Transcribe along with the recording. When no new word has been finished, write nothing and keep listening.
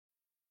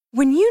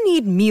When you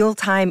need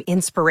mealtime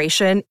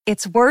inspiration,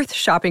 it's worth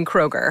shopping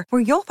Kroger,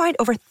 where you'll find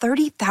over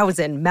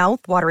 30,000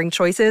 mouth-watering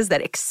choices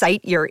that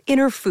excite your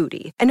inner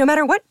foodie. And no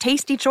matter what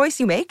tasty choice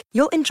you make,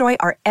 you'll enjoy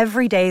our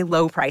everyday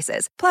low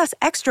prices, plus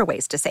extra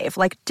ways to save,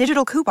 like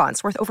digital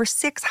coupons worth over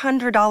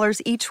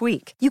 $600 each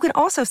week. You can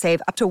also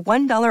save up to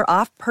 $1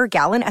 off per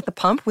gallon at the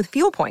pump with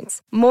fuel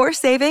points. More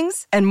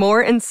savings and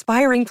more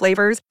inspiring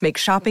flavors make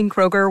shopping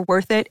Kroger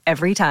worth it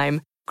every time.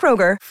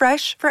 Kroger,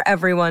 fresh for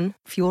everyone.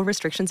 Fuel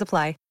restrictions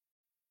apply.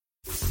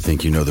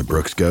 Think you know the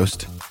Brooks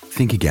Ghost?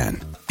 Think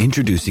again.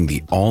 Introducing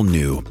the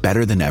all-new,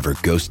 better-than-ever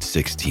Ghost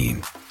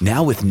 16.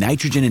 Now with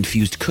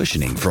nitrogen-infused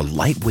cushioning for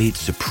lightweight,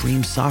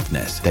 supreme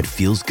softness that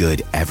feels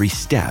good every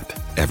step,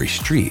 every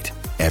street,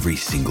 every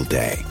single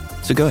day.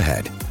 So go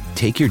ahead,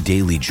 take your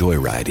daily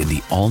joyride in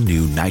the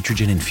all-new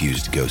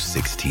nitrogen-infused Ghost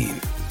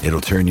 16.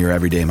 It'll turn your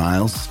everyday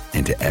miles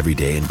into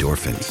everyday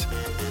endorphins.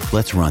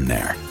 Let's run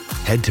there.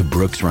 Head to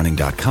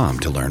brooksrunning.com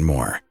to learn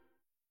more.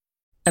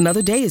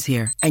 Another day is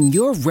here, and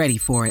you're ready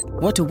for it.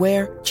 What to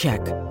wear? Check.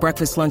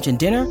 Breakfast, lunch, and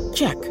dinner?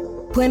 Check.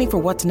 Planning for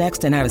what's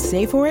next and how to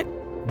save for it?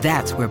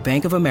 That's where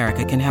Bank of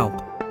America can help.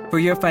 For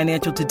your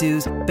financial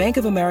to-dos, Bank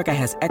of America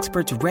has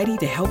experts ready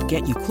to help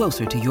get you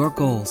closer to your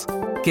goals.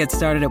 Get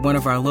started at one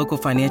of our local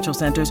financial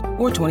centers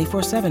or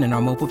 24/7 in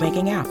our mobile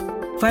banking app.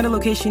 Find a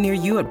location near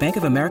you at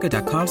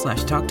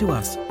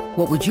bankofamerica.com/talktous.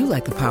 What would you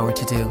like the power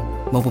to do?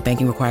 Mobile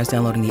banking requires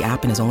downloading the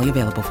app and is only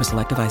available for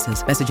select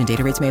devices. Message and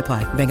data rates may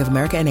apply. Bank of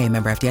America N.A.,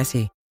 member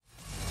FDIC.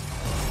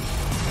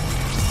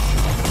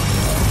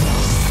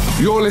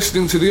 You're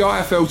listening to the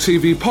IFL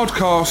TV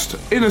podcast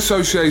in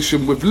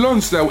association with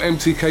Lonsdale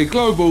MTK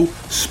Global,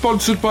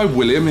 sponsored by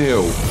William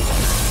Hill.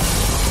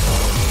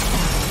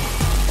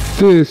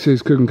 This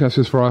is Coogan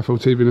Cassius for IFL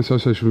TV in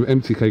association with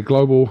MTK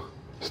Global.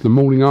 It's the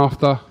morning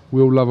after.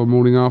 We all love a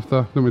morning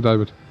after, don't we,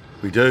 David?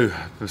 We do,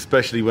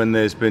 especially when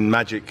there's been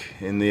magic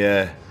in the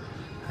air.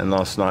 And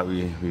last night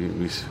we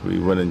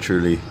well and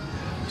truly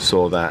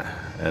saw that.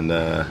 And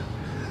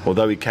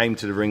although he came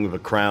to the ring with a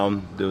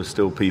crown, there were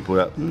still people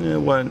that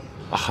weren't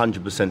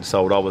 100%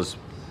 sold. I was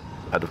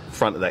at the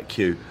front of that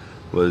queue.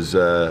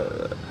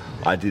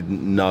 I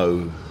didn't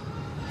know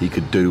he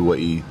could do what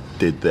he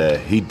did there.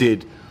 He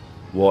did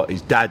what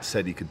his dad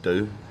said he could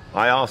do.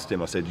 I asked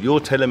him, I said,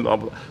 you're telling me, I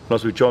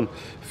was with John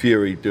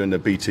Fury doing the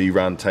BT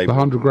round table. The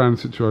 100 grand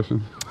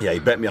situation. Yeah, he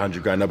bet me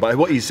 100 grand. No, but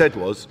what he said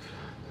was,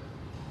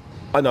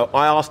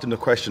 I asked him the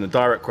question, a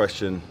direct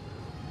question.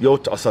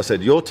 I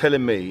said, you're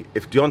telling me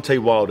if Deontay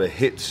Wilder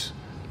hits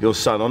your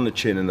son on the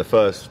chin in the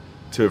first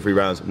 2 or 3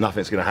 rounds,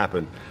 nothing's going to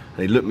happen.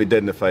 And he looked me dead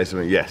in the face and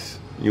went, yes,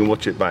 you can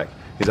watch it back.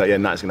 He's like, yeah,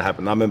 nothing's going to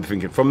happen. And I remember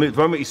thinking, from the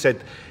moment he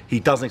said he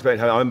doesn't expect it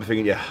to happen, I remember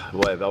thinking, yeah,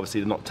 whatever.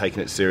 Obviously, they're not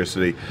taking it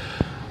seriously.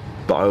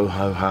 But oh,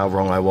 how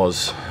wrong I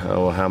was,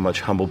 or how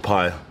much humble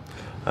pie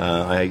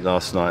I ate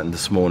last night and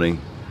this morning,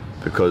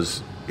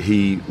 because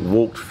he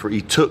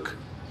took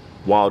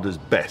Wilder's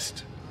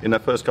best in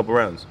that first couple of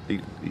rounds.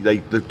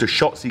 The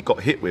shots he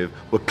got hit with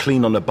were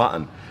clean on the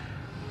button.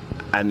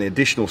 And the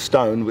additional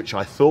stone, which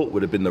I thought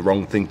would have been the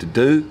wrong thing to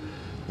do,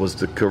 was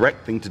the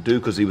correct thing to do,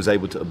 because he was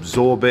able to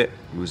absorb it.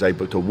 He was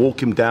able to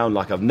walk him down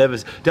like I've never...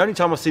 The only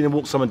time I've seen him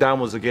walk someone down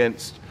was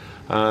against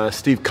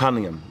Steve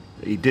Cunningham.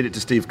 He did it to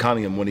Steve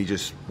Cunningham when he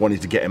just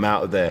wanted to get him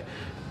out of there.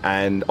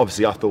 And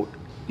obviously I thought,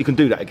 you can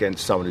do that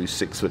against someone who's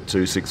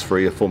 6'2",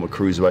 6'3", a former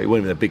cruiserweight. He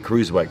wasn't even a big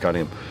cruiserweight,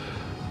 Cunningham.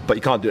 But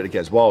you can't do it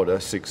against Wilder,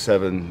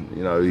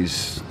 6'7",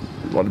 he's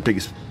one of the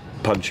biggest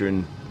puncher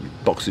in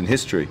boxing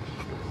history.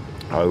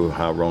 Oh,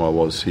 how wrong I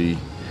was. He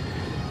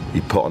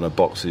put on a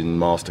boxing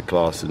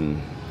masterclass and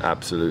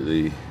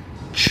absolutely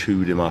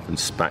chewed him up and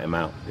spat him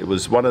out. It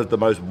was one of the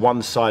most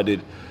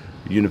one-sided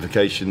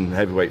unification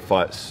heavyweight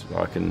fights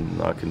I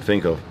can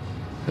think of.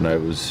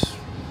 It was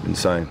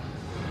insane.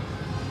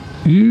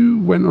 You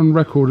went on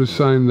record as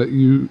saying that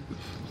you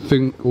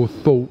think or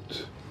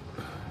thought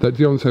that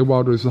Deontay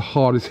Wilder is the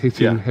hardest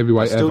hitting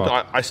heavyweight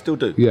ever. I still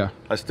do. Yeah.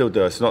 I still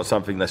do. It's not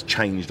something that's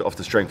changed off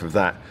the strength of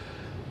that.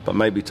 But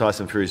maybe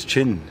Tyson Fury's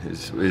chin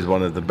is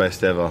one of the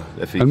best ever.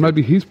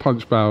 Maybe his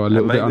punch power a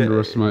little bit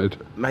underestimated.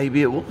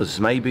 Maybe it was.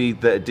 Maybe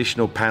the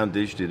additional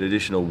poundage, the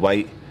additional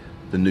weight,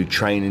 the new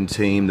training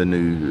team, the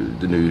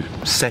new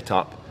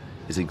setup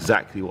is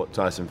exactly what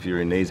Tyson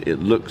Fury needs. It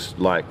looks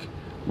like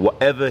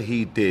whatever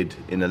he did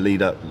in the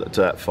lead up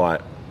to that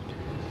fight,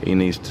 he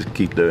needs to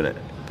keep doing it,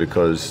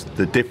 because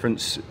the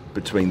difference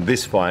between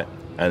this fight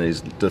and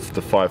the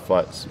 5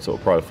 fights, sort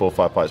of prior, 4 or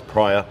 5 fights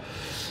prior,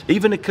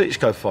 even the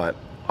Klitschko fight,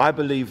 I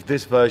believe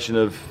this version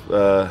of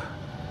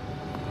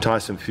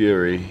Tyson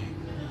Fury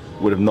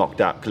would have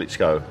knocked out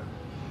Klitschko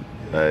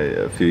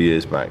a few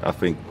years back. I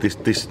think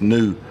this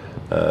new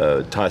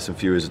Tyson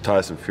Fury is a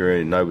Tyson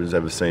Fury nobody's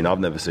ever seen. I've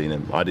never seen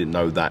him. I didn't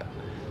know that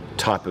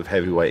type of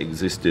heavyweight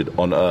existed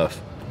on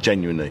earth,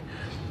 genuinely.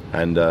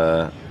 And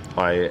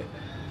I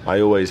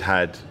always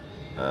had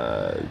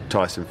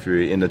Tyson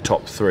Fury in the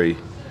top 3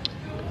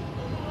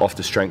 off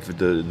the strength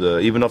of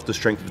even off the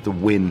strength of the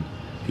win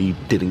he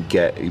didn't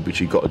get, which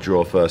he got a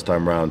draw first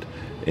time round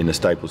in the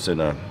Staples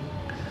Center.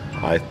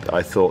 I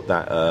thought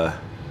that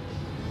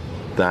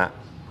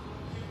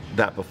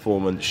that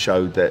performance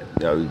showed that,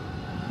 you know,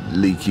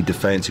 leaky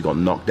defence. He got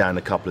knocked down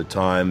a couple of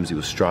times. He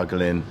was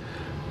struggling,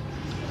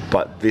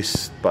 but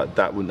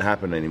that wouldn't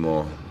happen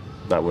anymore.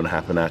 That wouldn't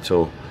happen at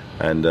all.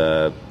 And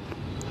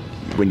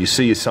when you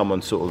see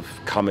someone sort of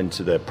come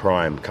into their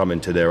prime, come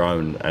into their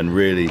own, and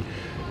really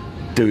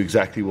do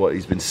exactly what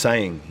he's been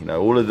saying, you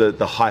know, all of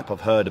the hype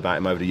I've heard about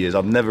him over the years,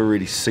 I've never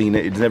really seen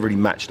it. It's never really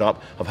matched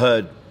up. I've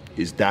heard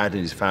his dad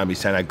and his family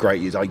saying how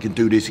great he is. Oh, he can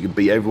do this, he can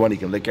beat everyone, he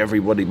can lick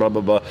everybody, blah,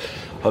 blah, blah.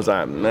 I was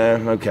like, nah,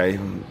 okay.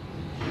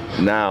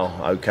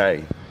 Now,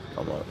 okay.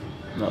 I'm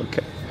like,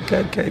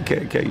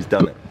 okay, he's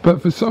done it.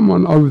 But for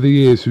someone over the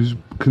years who's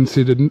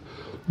considered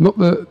not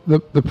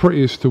the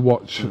prettiest to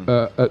watch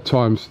at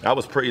times, that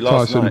was pretty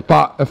last Tyson, night,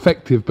 but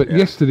effective. But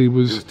yesterday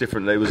was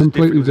different. It was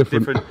completely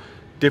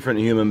different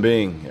human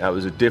being. That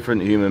was a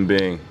different human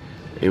being.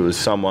 It was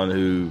someone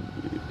who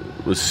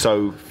was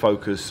so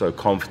focused, so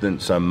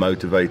confident, so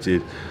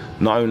motivated.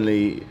 Not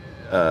only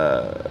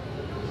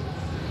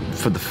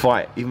for the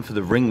fight, even for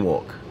the ring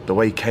walk. The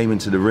way he came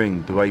into the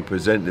ring, the way he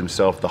presented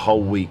himself the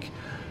whole week,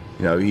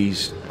 you know,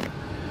 he's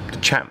the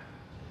champ,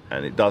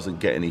 and it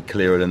doesn't get any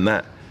clearer than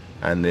that.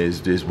 And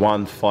there's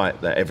one fight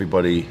that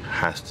everybody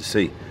has to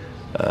see,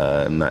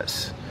 and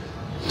that's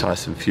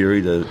Tyson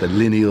Fury, the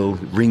lineal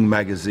Ring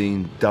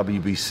Magazine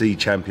WBC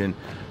champion,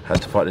 has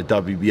to fight the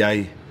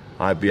WBA,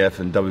 IBF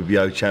and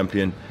WBO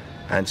champion,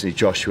 Anthony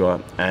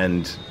Joshua,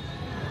 and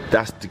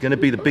that's going to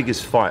be the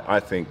biggest fight, I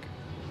think,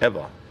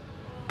 ever.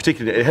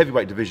 Particularly in the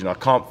heavyweight division, I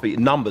can't think,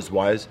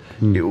 numbers-wise,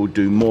 it will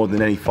do more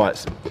than any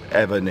fights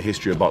ever in the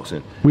history of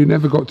boxing. We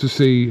never got to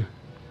see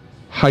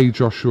Haye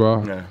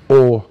Joshua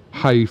or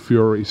Haye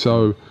Fury,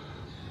 so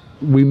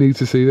we need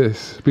to see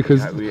this,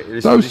 because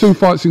those two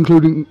fights,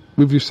 including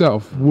with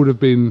yourself, would have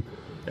been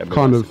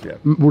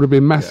would have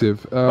been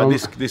massive. But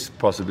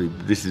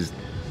this is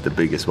the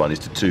biggest one.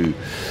 It's the two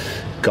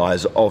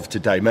guys of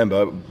today.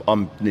 Remember,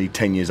 I'm nearly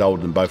 10 years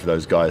older than both of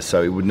those guys,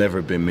 so it would never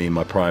have been me in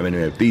my prime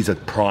anyway. These are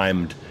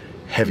primed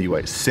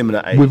heavyweights,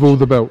 similar age. With all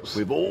the belts.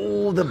 With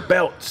all the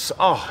belts.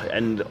 Oh,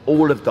 and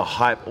all of the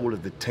hype, all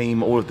of the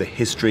team, all of the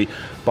history,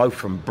 both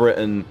from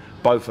Britain,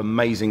 both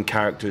amazing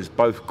characters,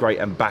 both great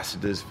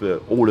ambassadors for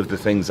all of the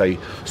things they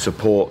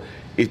support.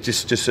 It's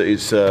just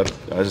it's as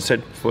I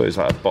said before, it's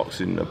like a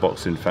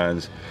boxing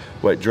fan's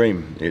wet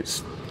dream.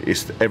 It's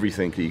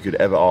everything that you could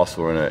ever ask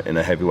for in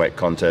a heavyweight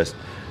contest.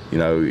 You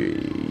know,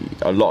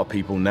 a lot of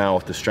people now,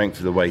 off the strength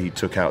of the way he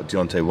took out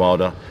Deontay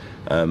Wilder,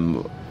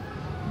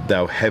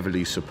 they'll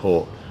heavily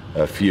support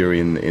Fury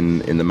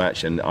in the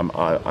match, and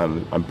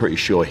I'm pretty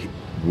sure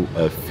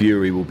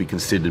Fury will be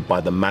considered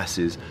by the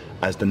masses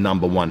as the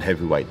 #1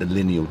 heavyweight, the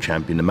lineal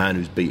champion, the man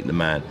who's beaten the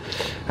man.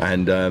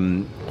 And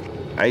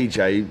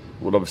AJ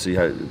will obviously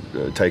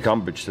take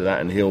umbrage to that,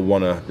 and he'll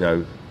want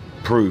to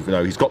prove,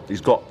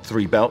 he's got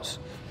 3 belts.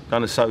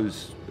 Kind of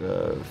so's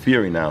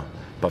Fury now,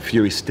 but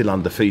Fury's still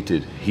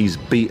undefeated. He's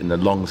beaten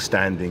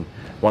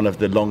one of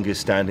the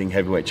longest standing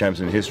heavyweight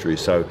champions in history.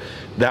 So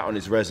that on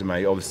his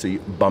resume obviously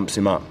bumps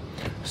him up.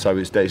 So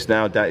it's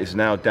now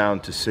down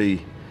to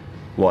see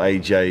what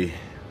AJ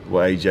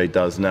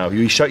does now.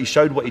 He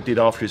showed what he did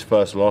after his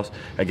first loss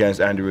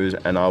against Andy Ruiz,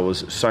 and I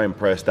was so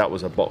impressed. That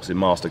was a boxing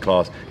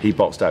masterclass. He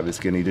boxed out of his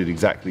skin. He did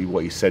exactly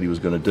what he said he was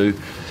going to do,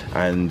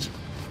 and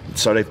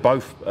so they've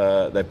both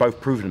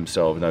proven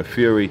themselves.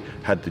 Fury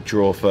had the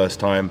draw first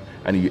time,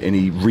 and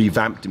he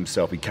revamped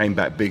himself. He came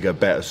back bigger,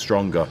 better,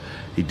 stronger.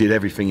 He did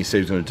everything he said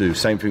he was going to do.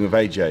 Same thing with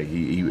AJ.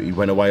 He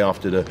went away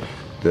after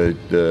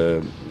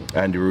the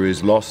Andy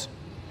Ruiz loss.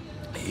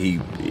 He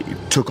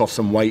took off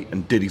some weight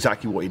and did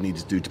exactly what he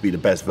needed to do to be the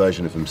best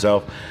version of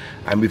himself.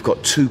 And we've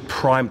got 2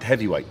 primed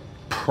heavyweight,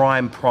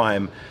 prime,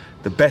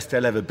 the best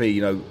they'll ever be.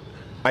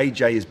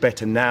 AJ is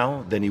better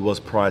now than he was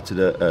prior to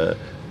the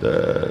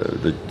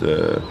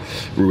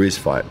Ruiz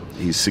fight.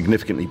 He's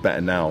significantly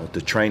better now.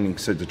 The training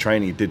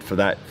he did for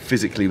that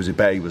physically was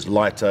better. He was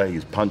lighter.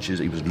 His punches,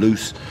 he was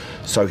loose.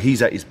 So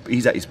he's at his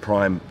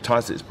prime.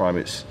 Tyson's at his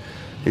prime.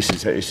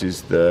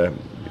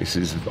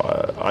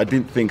 I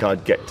didn't think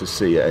I'd get to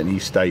see at any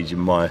stage in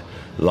my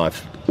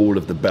life all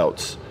of the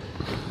belts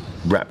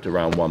wrapped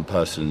around one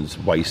person's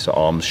waist,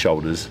 arms,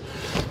 shoulders.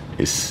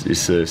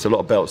 It's a lot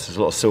of belts. There's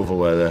a lot of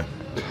silverware there.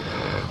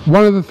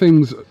 One of the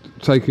things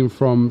taken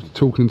from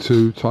talking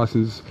to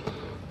Tyson's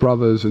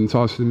brothers and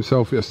Tyson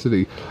himself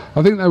yesterday,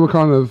 I think they were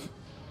kind of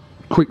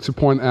quick to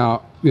point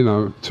out,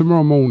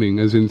 tomorrow morning,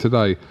 as in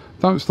today,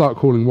 don't start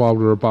calling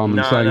Wilder a bum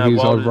and saying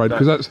he's overrated,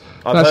 because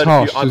that's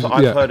harsh.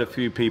 I've heard a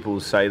few people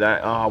say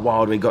that,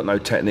 Wilder, he got no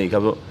technique. I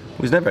thought,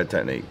 he's never had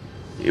technique.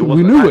 We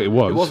knew what it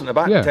was. It wasn't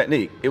about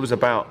technique. It was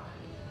about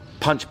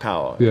punch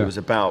power. Yeah. It was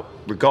about,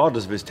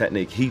 regardless of his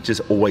technique, he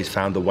just always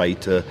found a way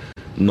to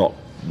knock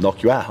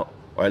you out,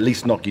 or at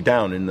least knock you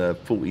down. In the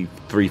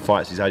 43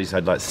 fights he's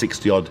had like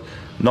 60-odd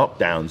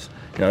knockdowns.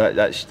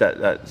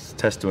 That's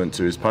testament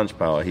to his punch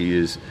power.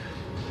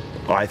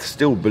 I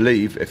still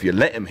believe if you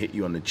let him hit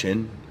you on the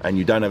chin, and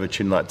you don't have a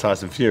chin like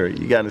Tyson Fury,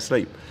 you're going to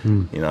sleep.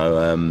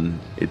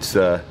 It's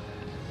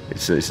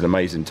an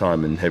amazing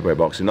time in heavyweight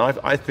boxing.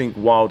 I think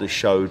Wilder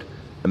showed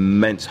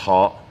immense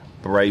heart,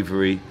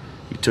 bravery,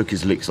 He took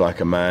his licks like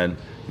a man.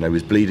 He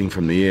was bleeding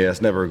from the ear.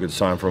 That's never a good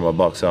sign from a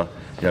boxer.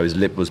 His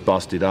lip was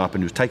busted up,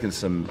 and he was taking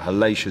some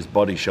hellacious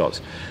body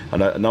shots.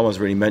 And no one's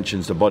really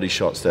mentions the body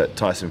shots that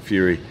Tyson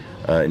Fury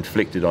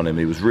inflicted on him.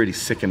 He was really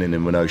sickening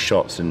him with those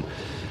shots. And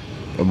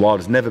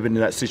Wilder's never been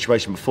in that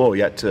situation before.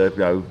 He had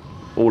to,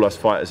 all us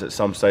fighters at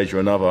some stage or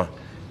another,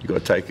 you've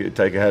got to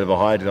take a hell of a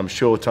hiding. I'm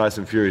sure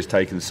Tyson Fury has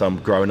taken some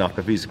growing up.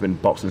 If he's been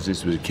boxing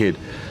since he was a kid,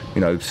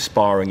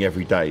 sparring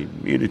every day,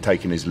 he'd have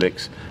taken his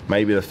licks.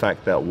 Maybe the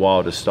fact that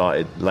Wilder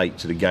started late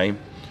to the game.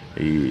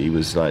 He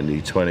was like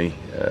nearly 20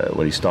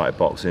 when he started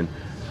boxing,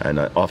 and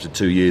after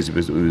 2 years he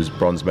was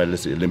bronze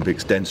medalist at the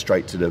Olympics, then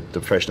straight to the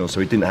professional. So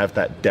he didn't have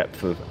that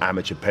depth of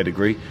amateur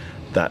pedigree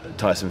that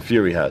Tyson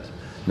Fury had.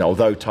 Now,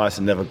 although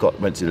Tyson never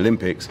went to the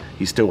Olympics,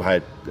 he still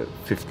had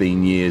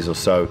 15 years or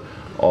so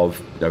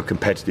of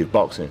competitive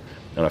boxing,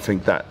 and I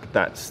think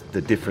that's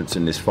the difference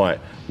in this fight.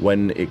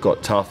 When it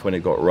got tough, when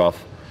it got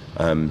rough,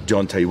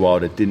 Deontay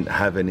Wilder didn't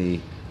have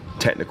any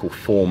technical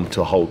form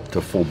to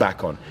fall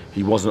back on.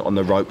 He wasn't on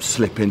the rope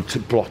slipping,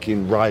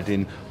 blocking,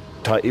 riding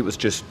tight. It was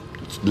just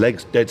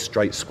legs dead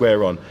straight,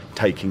 square on,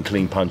 taking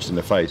clean punches in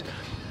the face.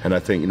 And I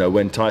think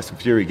when Tyson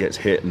Fury gets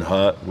hit and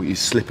hurt, he's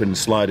slipping and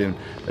sliding.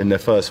 In their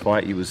first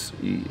fight,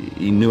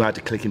 he knew how to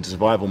click into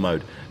survival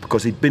mode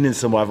because he'd been in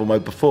survival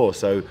mode before.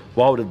 So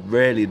Wilder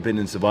rarely had been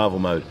in survival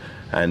mode,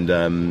 and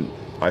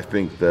I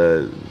think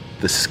the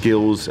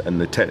skills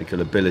and the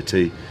technical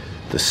ability,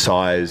 the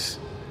size,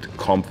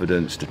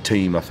 confidence, the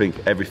team, I think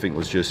everything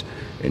was just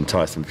in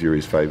Tyson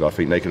Fury's favour. I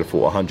think they could have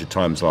fought 100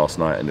 times last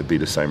night and it'd be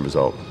the same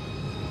result.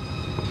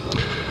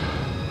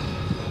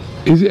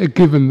 Is it a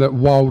given that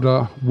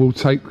Wilder will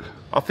take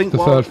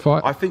third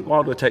fight? I think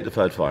Wilder will take the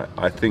third fight.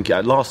 I think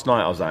last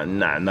night I was like,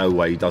 nah, no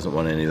way, he doesn't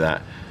want any of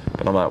that.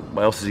 But I'm like,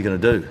 what else is he going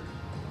to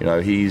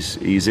do?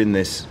 He's in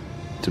this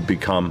to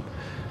become,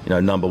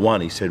 number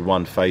one. He said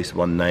one face,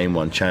 one name,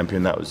 one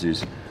champion. That was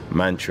his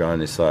mantra,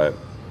 and it's like,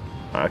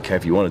 okay,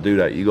 if you want to do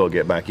that, you got to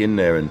get back in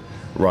there and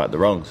right the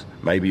wrongs.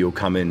 Maybe you'll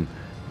come in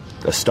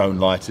a stone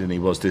lighter than he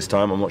was this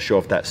time. I'm not sure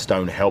if that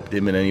stone helped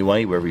him in any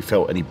way, whether he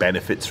felt any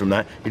benefits from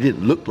that. He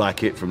didn't look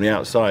like it from the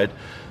outside.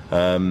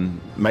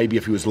 Maybe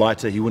if he was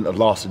lighter, he wouldn't have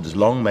lasted as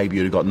long. Maybe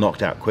he'd have got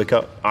knocked out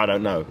quicker. I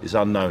don't know. It's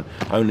unknown.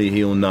 Only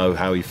he'll know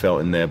how he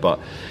felt in there, but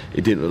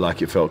it didn't look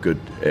like it felt good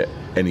at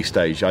any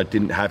stage. I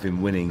didn't have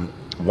him winning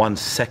 1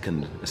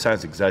 second. It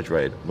sounds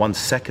exaggerated. 1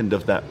 second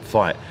of that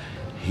fight.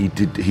 He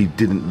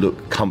didn't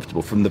look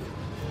comfortable. From the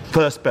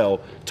first bell,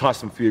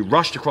 Tyson Fury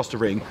rushed across the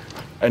ring,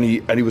 and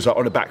he was like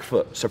on the back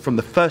foot. So from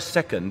the first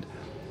second,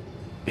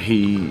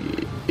 he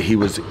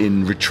was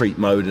in retreat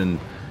mode and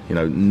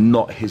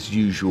not his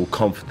usual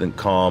confident,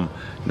 calm,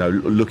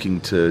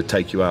 looking to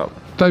take you out.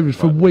 David,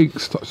 for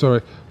weeks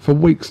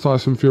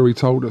Tyson Fury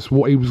told us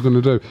what he was going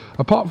to do.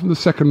 Apart from the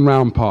second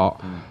round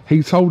part,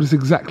 he told us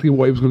exactly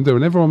what he was going to do,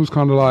 and everyone was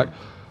kind of like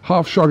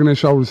half shrugging their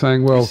shoulders,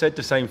 saying, well... He said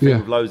the same thing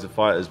with loads of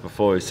fighters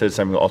before. He said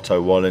something with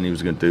Otto Wallen, he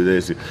was going to do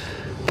this,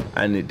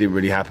 and it didn't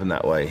really happen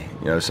that way.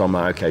 So I'm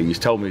like, okay, he's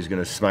told me he's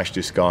going to smash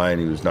this guy, and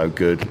he was no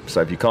good.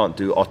 So if you can't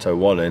do Otto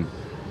Wallen,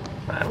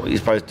 what are you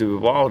supposed to do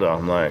with Wilder?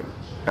 I'm like,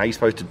 how are you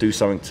supposed to do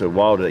something to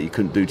Wilder that you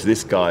couldn't do to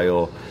this guy?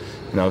 Or,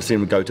 I've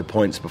seen him go to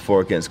points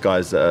before against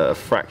guys that are a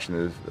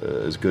fraction of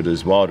as good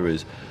as Wilder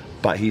is.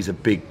 But he's a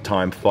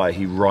big-time fighter.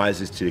 He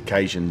rises to the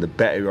occasion. The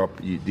better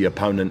the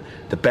opponent,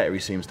 the better he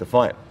seems to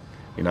fight.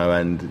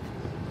 And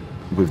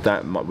with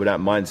that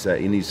mindset,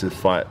 he needs to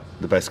fight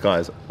the best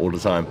guys all the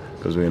time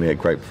because we're going to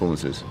get great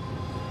performances.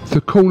 The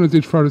corner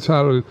did throw the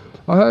towel in.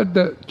 I heard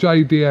that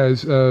Jay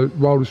Diaz,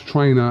 Wilder's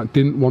trainer,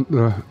 didn't want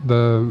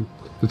the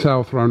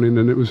towel thrown in,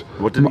 and it was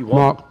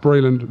Mark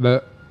Breland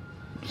that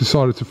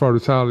decided to throw the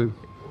towel in.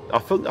 I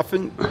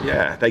think,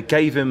 they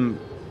gave him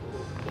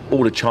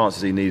all the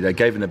chances he needed. They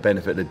gave him the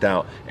benefit of the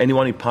doubt.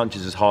 Anyone who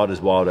punches as hard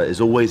as Wilder is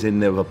always in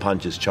there with a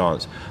puncher's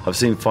chance. I've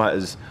seen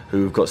fighters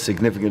who have got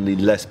significantly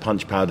less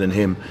punch power than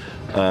him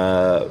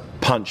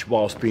punch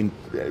whilst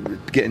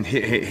getting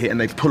hit, and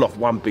they pull off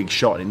one big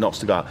shot and it knocks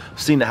the guy out. I've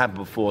seen that happen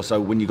before.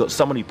 So when you've got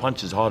someone who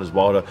punches as hard as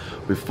Wilder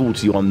with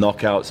 41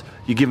 knockouts,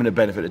 you're given the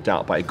benefit of the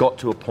doubt. But it got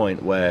to a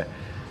point where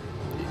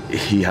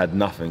he had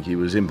nothing. He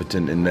was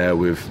impotent in there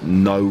with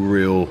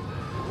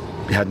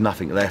he had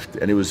nothing left,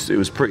 and it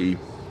was pretty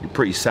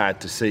sad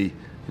to see,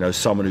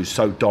 someone who's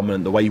so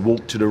dominant, the way he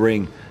walked to the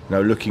ring,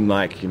 looking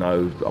like,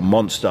 a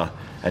monster,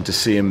 and to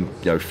see him,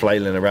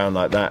 flailing around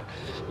like that,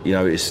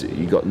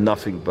 you got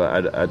nothing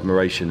but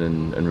admiration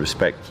and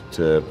respect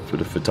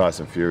for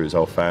Tyson Fury, his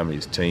whole family,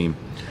 his team.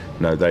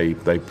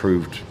 They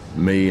proved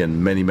me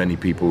and many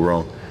people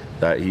wrong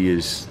that he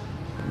is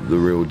the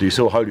real deal. You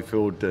saw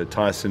Holyfield,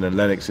 Tyson, and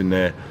Lennox in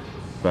there.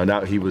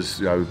 Now he was,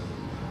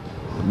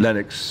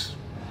 Lennox,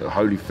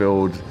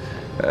 Holyfield,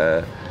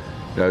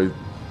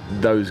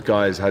 those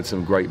guys had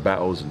some great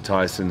battles, and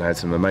Tyson had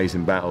some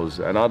amazing battles.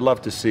 And I'd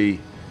love to see,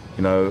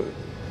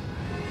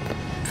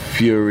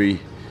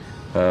 Fury,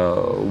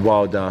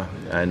 Wilder,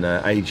 and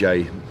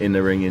AJ in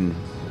the ring in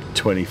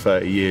 20,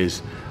 30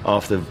 years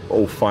after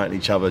all fighting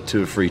each other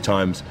 2 or 3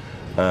 times.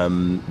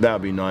 That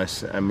would be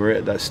nice. And we're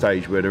at that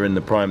stage where they're in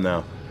the prime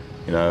now.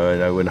 You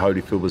know, when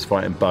Holyfield was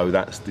fighting Bo,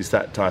 it's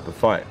that type of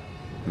fight.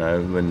 You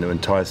know, when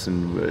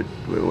Tyson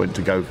went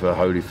to go for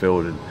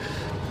Holyfield, and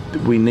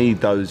we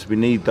need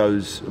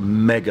those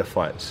mega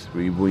fights.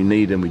 We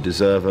need them. We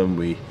deserve them.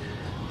 We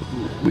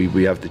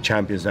have the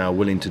champions now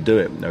willing to do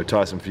it. You know,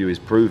 Tyson Fury has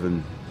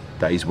proven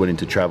that he's willing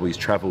to travel. He's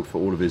travelled for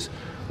all of his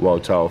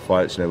world title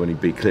fights. You know, when he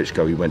beat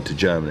Klitschko, he went to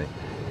Germany.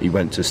 He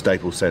went to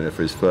Staples Center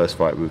for his first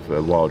fight with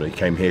Wilder. He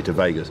came here to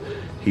Vegas.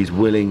 He's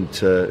willing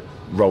to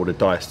roll the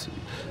dice.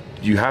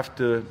 You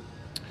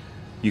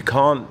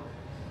can't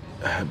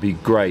be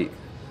great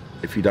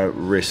if you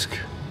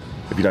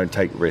don't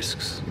take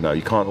risks. You know,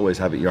 you can't always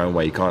have it your own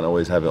way. You can't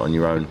always have it on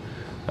your own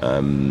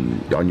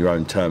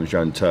terms,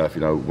 your own turf.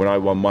 You know, when I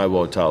won my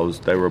world titles,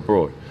 they were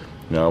abroad.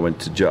 You know, I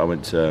went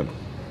to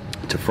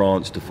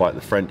France to fight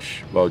the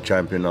French world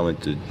champion. I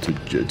went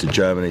to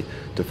Germany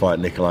to fight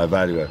Nikolai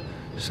Valuev.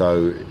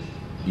 So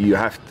you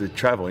have to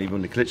travel.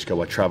 Even the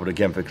Klitschko, I travelled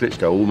again for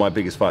Klitschko. All my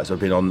biggest fights have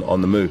been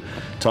on the move.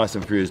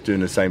 Tyson Fury is doing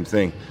the same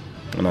thing,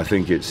 and I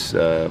think it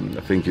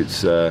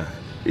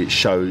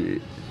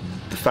shows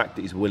the fact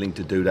that he's willing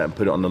to do that and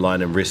put it on the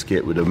line and risk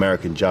it with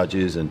American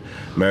judges and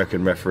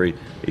American referee.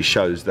 It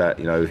shows that,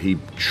 you know, he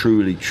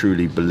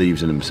truly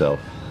believes in himself.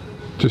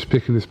 Just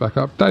picking this back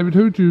up, David,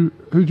 who'd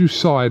you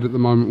side at the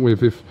moment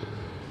with if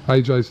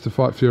AJ's to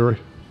fight Fury?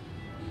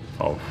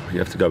 Oh, you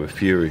have to go with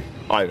Fury.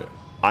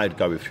 I'd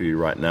go with Fury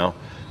right now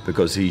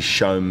because he's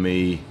shown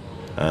me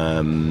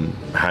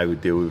how he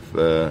would deal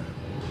with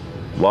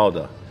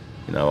Wilder.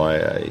 You know,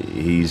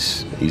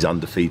 he's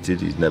undefeated.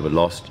 He's never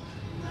lost.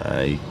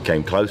 He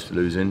came close to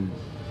losing,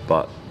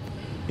 but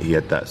he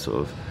had that sort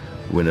of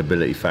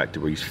winnability factor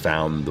where he's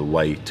found the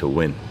way to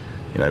win.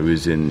 You know, he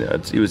was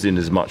in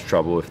as much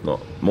trouble, if not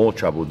more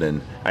trouble,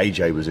 than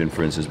AJ was in,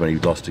 for instance, when he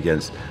lost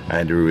against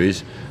Andy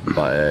Ruiz.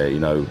 But you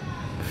know,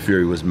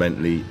 Fury was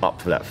mentally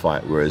up for that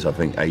fight, whereas I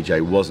think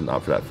AJ wasn't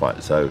up for that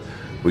fight. So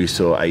we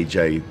saw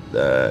AJ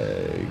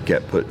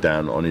get put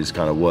down on his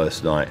kind of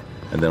worst night,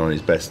 and then on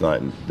his best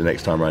night, and the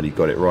next time around he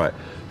got it right.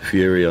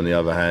 Fury, on the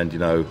other hand, you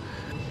know,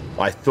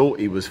 I thought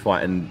he was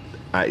fighting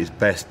at his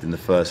best in the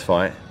first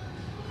fight,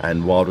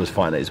 and Wilder was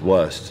fighting at his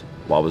worst.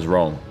 Well, I was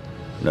wrong.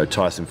 You know,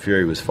 Tyson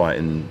Fury was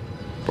fighting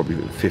probably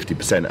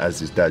 50%, as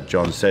his dad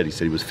John said. He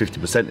said he was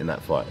 50% in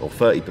that fight, or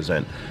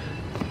 30%.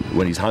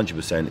 When he's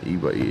 100%,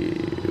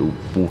 he'll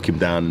walk him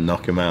down and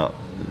knock him out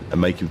and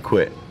make him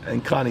quit.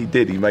 And kind of he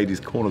did. He made his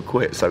corner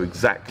quit. So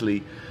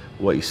exactly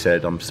what he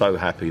said. I'm so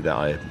happy that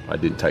I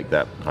didn't take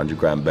that 100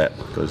 grand bet,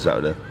 because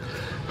that would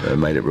have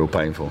made it real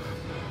painful.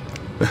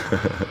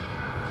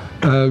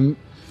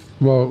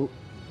 Well,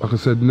 like I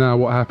said, now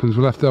what happens?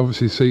 We'll have to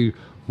obviously see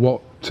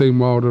what Team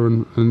Wilder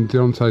and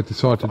Deontay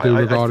decide to do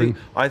regarding.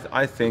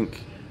 I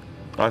think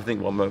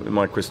in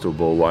my crystal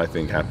ball, what I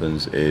think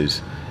happens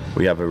is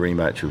we have a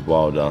rematch with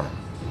Wilder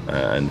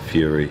and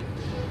Fury,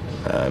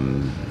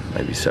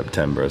 maybe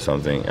September or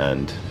something,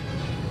 and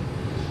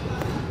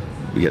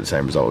we get the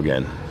same result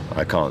again.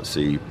 I can't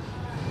see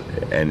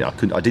any. I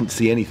didn't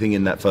see anything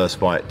in that first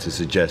fight to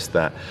suggest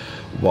that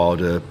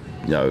Wilder,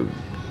 you know,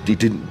 he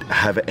didn't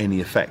have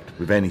any effect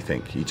with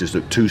anything. He just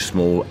looked too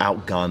small,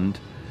 outgunned.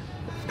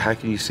 How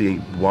can you see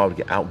Wilder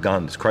get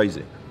outgunned? It's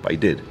crazy, but he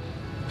did.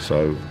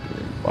 So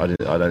I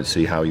don't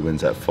see how he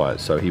wins that fight.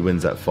 So he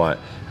wins that fight.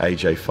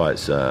 AJ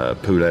fights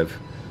Pulev.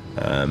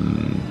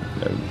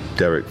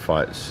 Derek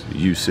fights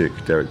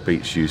Usyk. Derek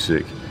beats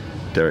Usyk.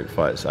 Derek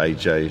fights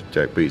AJ.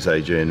 Derek beats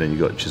AJ, and then you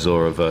got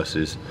Chisora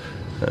versus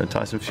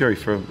Tyson Fury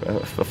for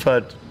a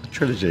third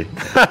trilogy.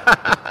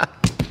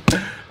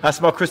 That's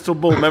my crystal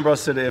ball. Remember, I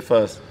said it here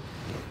first.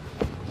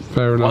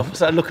 Fair enough. What's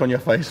that look on your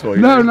face for?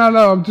 No.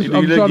 I'm just.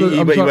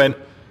 You went.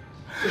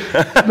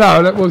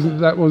 No, that wasn't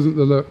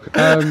the look.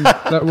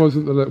 That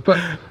wasn't the look. But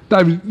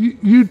David,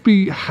 you'd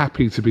be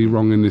happy to be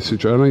wrong in this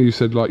situation. I know you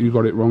said like you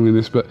got it wrong in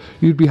this, but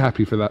you'd be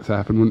happy for that to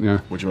happen, wouldn't you?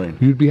 What do you mean?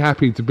 You'd be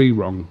happy to be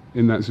wrong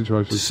in that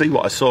situation. To see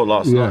what I saw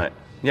last night.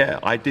 Yeah,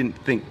 I didn't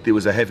think there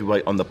was a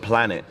heavyweight on the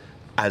planet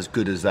as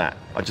good as that.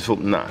 I just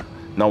thought, nah,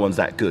 no one's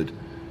that good.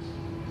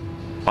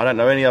 I don't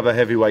know any other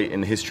heavyweight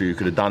in history who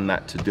could have done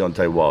that to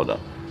Deontay Wilder.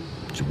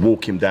 Just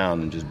walk him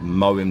down and just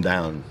mow him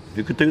down.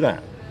 Who could do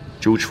that?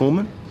 George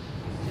Foreman?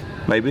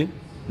 Maybe?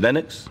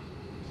 Lennox?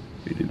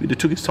 He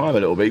took his time a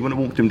little bit. He wouldn't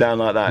have walked him down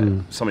like that.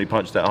 Somebody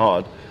punched that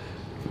hard.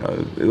 You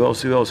know,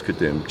 who else could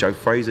do him? Joe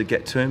Frazier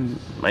get to him?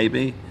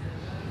 Maybe.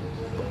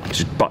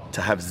 But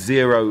to have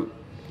zero...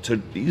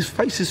 his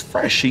face is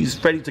fresh.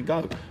 He's ready to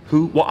go.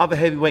 What other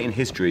heavyweight in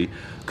history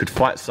could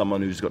fight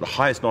someone who's got the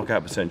highest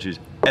knockout percentages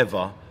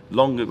ever,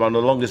 one of the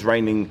longest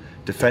reigning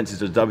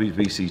defenses of the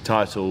WBC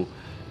title,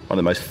 one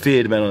of the most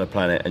feared men on the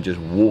planet, and just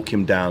walk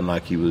him down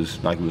like he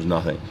was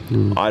nothing?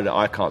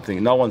 I can't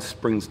think. No one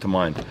springs to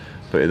mind,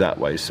 put it that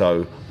way.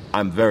 So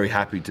I'm very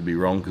happy to be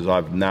wrong, because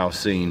I've now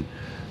seen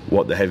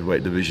what the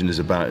heavyweight division is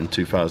about in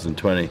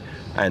 2020,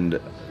 and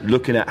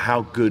looking at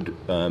how good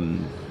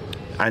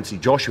Anthony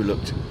Joshua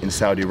looked in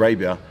Saudi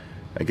Arabia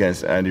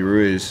against Andy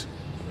Ruiz,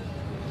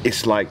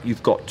 it's like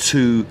you've got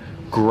two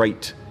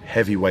great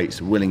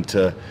heavyweights willing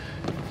to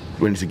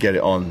get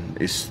it on.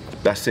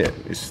 that's it.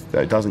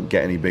 It doesn't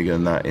get any bigger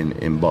than that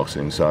in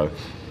boxing. So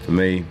for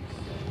me,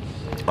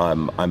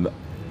 I'm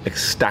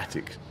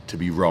ecstatic to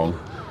be wrong.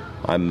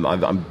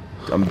 I'm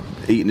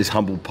eating this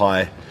humble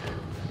pie,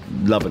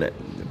 loving it,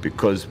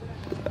 because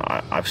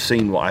I've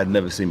seen what I've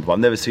never seen before. I've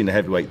never seen a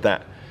heavyweight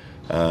that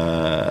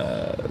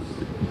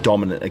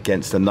dominant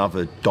against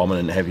another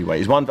dominant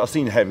heavyweight. I've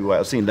seen heavyweight.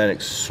 I've seen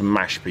Lennox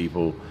smash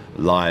people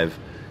live.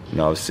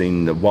 I've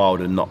seen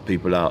Wilder knock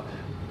people out,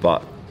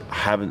 but I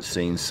haven't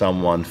seen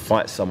someone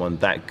fight someone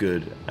that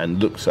good and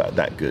looks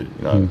that good.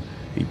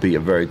 He beat a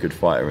very good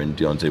fighter in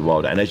Deontay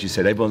Wilder. And as you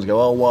said, everyone's going,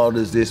 "Oh,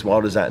 Wilder's this,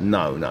 Wilder's that."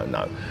 No.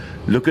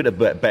 Look at the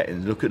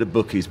betting. Look at the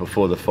bookies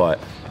before the fight.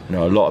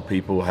 A lot of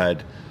people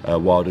had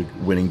Wilder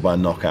winning by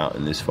knockout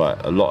in this fight.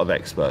 A lot of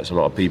experts, a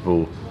lot of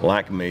people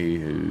like me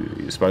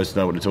who are supposed to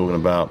know what they're talking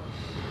about,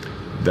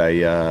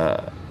 they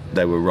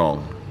were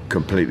wrong,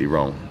 completely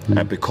wrong.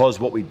 And because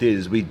what we did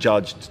is we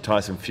judged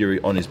Tyson Fury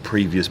on his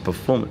previous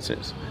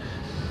performances.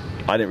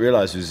 I didn't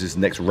realise there was this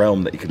next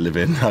realm that he could live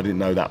in. I didn't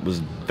know that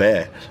was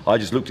there. I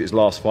just looked at his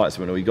last fights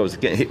when he was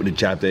getting hit with a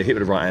jab there, hit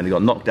with the right hand, he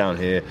got knocked down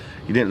here,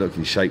 he didn't look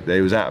in shape there,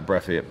 he was out of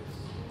breath here.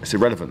 It's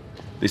irrelevant.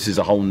 This is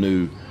a whole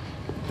new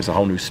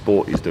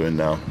sport he's doing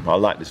now. I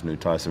like this new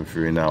Tyson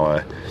Fury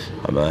now.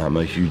 I'm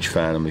a huge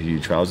fan.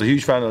 I was a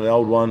huge fan of the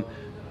old one,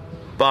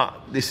 but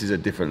this is a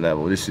different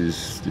level. This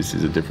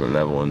is a different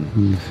level,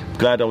 and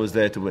glad I was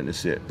there to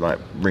witness it, like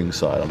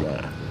ringside.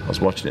 I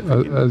was watching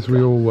it. As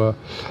we all were.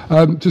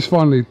 Just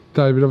finally,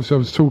 David, obviously I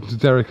was talking to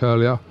Derek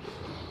earlier,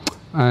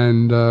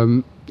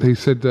 and he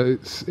said that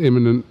it's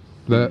imminent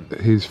that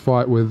his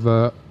fight with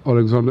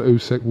Alexander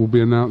Usyk will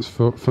be announced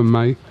for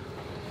May.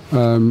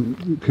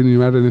 Can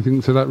you add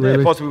anything to that, really?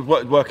 Yeah, possibly.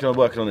 We're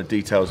working on the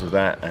details of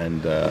that,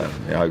 and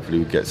hopefully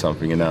we'll get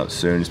something announced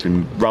soon. It's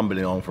been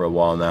rumbling on for a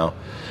while now.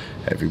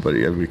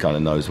 Everybody kind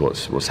of knows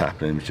what's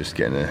happening. We're just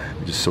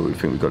we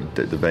think we've got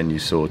the venue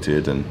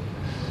sorted, and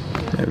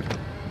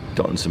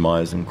dotting some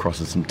I's and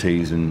crossing some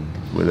T's, and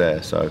we're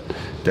there. So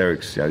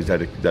Derek's he's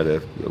had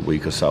a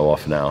week or so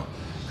off now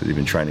because he's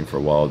been training for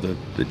a while.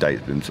 The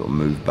date's been sort of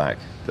moved back.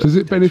 Does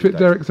it benefit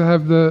Derek to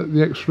have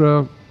the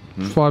extra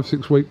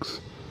 5-6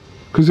 weeks?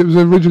 Because it was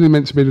originally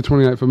meant to be the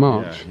 28th of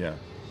March. Yeah.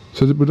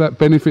 So would that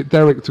benefit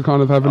Derek to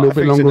kind of have a little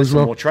bit longer as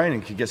well? More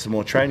training. He could get some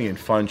more training and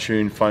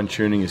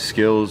fine-tuning his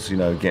skills.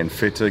 Getting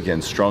fitter,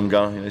 getting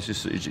stronger. It's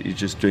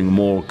just doing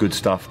more good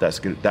stuff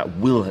that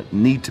will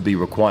need to be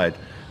required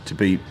to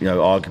be,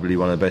 arguably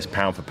one of the best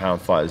pound-for-pound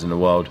fighters in the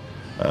world.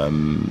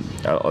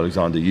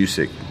 Alexander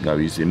Usyk.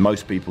 He's in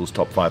most people's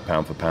top 5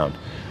 pound-for-pound.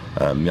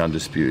 The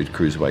undisputed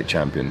cruiserweight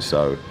champion.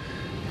 So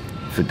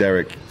for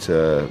Derek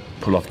to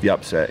pull off the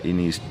upset, he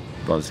needs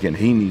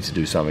to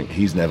do something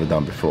he's never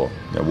done before.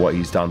 What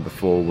he's done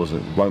before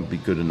won't be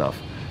good enough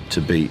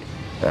to beat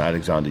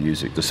Alexander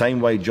Usyk. The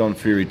same way John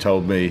Fury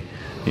told me,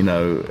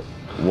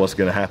 what's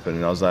going to happen,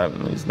 and I was like,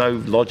 there's no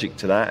logic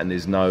to that, and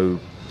there's no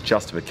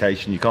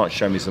justification. You can't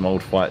show me some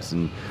old fights,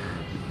 and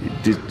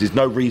there's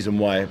no reason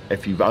why,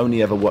 if you've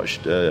only ever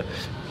watched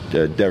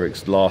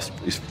Derek's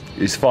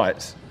his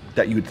fights,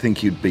 that you would think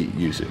he'd beat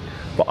Usyk.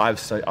 But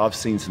I've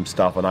seen some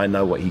stuff, and I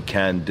know what he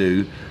can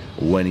do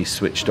when he's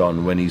switched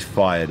on, when he's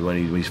fired,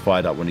 when he's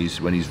fired up, when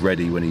he's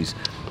ready, when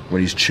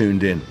he's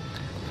tuned in.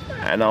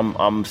 And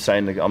I'm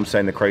saying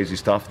the crazy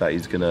stuff that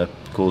he's going to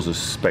cause a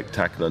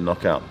spectacular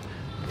knockout.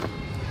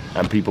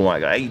 And people might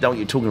go, "Hey, don't what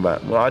you're talking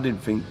about?" Well, I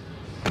didn't think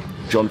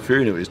John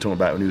Fury knew what he was talking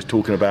about when he was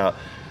talking about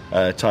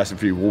Tyson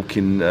Fury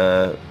walking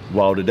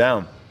Wilder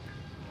down.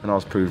 And I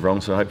was proved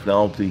wrong. So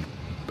hopefully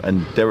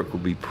and Derek will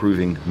be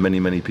proving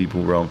many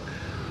people wrong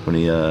when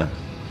he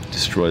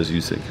destroys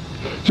Usyk.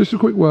 Just a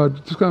quick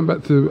word, just going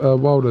back to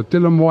Wilder.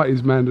 Dylan White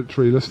is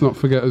mandatory, let's not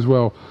forget as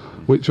well,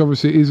 which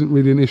obviously isn't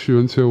really an issue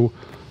until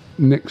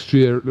next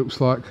year, it looks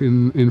like,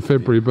 in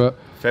February. But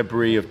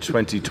February of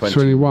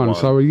 2021.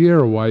 So a year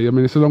away. I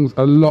mean, it's a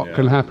lot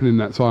can happen in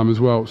that time as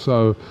well.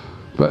 So,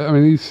 but I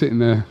mean, he's sitting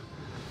there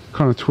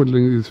kind of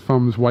twiddling his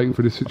thumbs waiting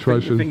for this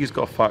situation. I think he's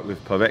got a fight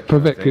with Povetkin.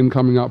 Povetkin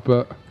coming up,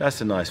 but...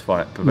 That's a nice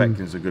fight.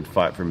 Povetkin's a good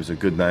fight for him. It's a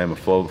good name, a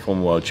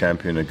former world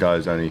champion. A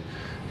guy's only...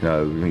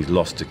 he's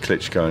lost to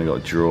Klitschko and got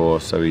a draw,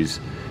 so he's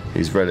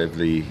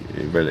relatively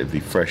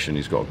fresh, and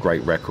he's got a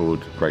great record,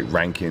 great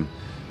ranking.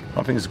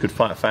 I think it's a good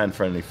fight, a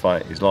fan-friendly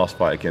fight. His last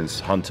fight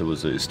against Hunter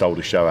stole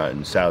the show out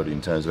in Saudi in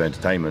terms of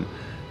entertainment.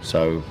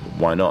 So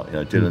why not?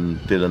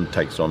 Dylan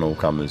takes on all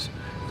comers.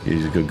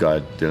 He's a good guy,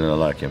 Dylan. I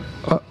like him.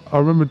 I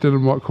remember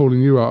Dylan White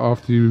calling you out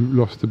after you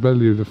lost to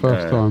Bellew the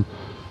first time,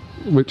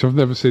 which I've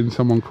never seen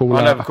someone call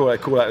out. I never call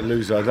out a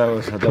loser. I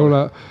don't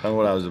know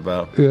what that was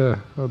about. Yeah,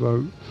 I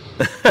don't.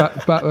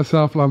 Back to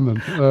South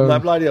London.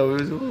 That bloody hell,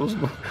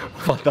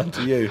 what I've done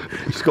to you.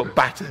 You just got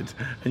battered,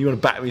 and you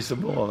want to batter me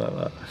some more like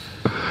that.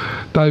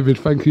 David,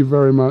 thank you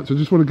very much. I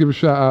just want to give a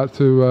shout out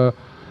to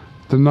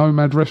the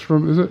Nomad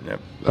restaurant, is it?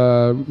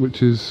 Yep.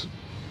 Which is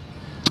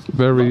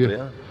very...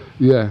 Lovely,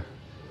 yeah.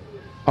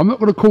 I'm not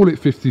going to call it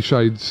 50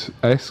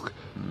 Shades-esque,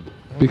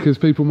 because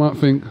people might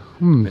think,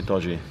 a bit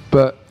dodgy.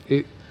 But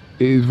it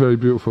is very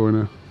beautiful in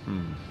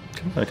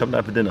here. Come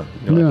down for dinner.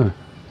 Yeah,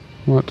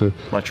 might do.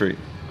 My treat.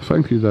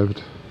 Thank you,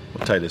 David.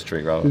 I'll take this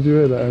drink, rather. Did you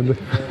hear that, Andy?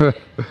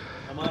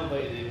 Am I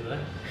waiting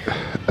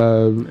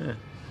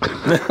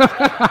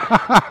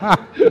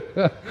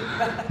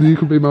You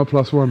can be my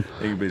 +1.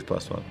 You can be his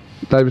 +1.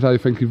 David Haye,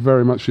 thank you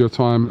very much for your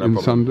time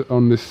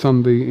on this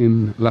Sunday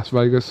in Las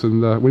Vegas.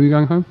 And when are you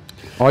going home?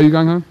 Are you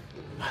going home?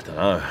 I don't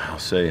know. I'll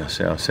see how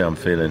I'm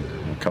feeling.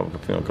 I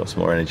think I've got some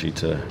more energy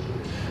to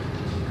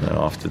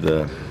after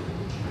the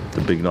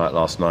big night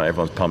last night.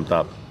 Everyone's pumped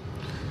up.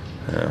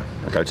 I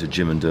go to the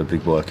gym and do a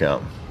big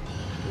workout.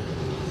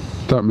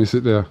 Don't miss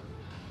it there.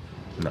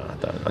 No, I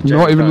don't.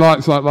 Not even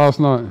lights like last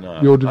night.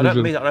 No. Your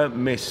division. I don't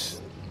miss.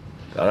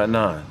 I don't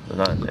know.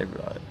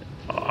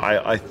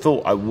 I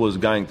thought I was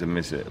going to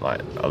miss it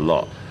like a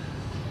lot,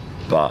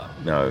 but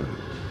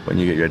when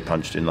you get your head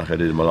punched in like I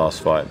did in my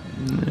last fight,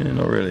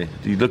 not really.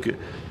 Do you look at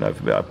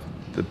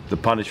the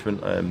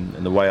punishment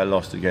and the way I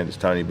lost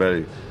against Tony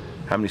Bellew?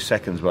 How many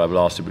seconds would I have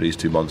lasted with these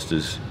two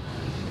monsters?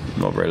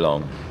 Not very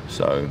long.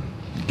 So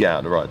you get out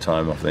at the right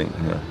time. I think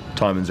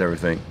timing's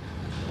everything.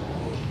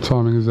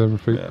 Timing is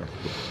everything. Yeah.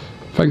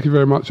 Thank you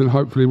very much, and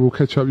hopefully we'll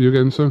catch up with you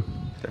again soon.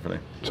 Definitely.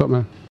 Top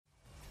man.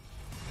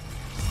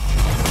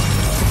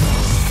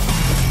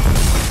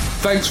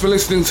 Thanks for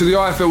listening to the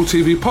IFL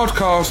TV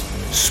podcast,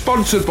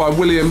 sponsored by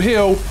William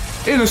Hill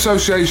in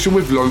association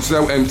with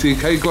Lonsdale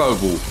MTK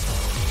Global.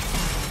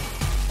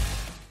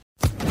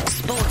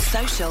 Sports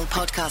Social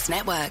Podcast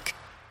Network.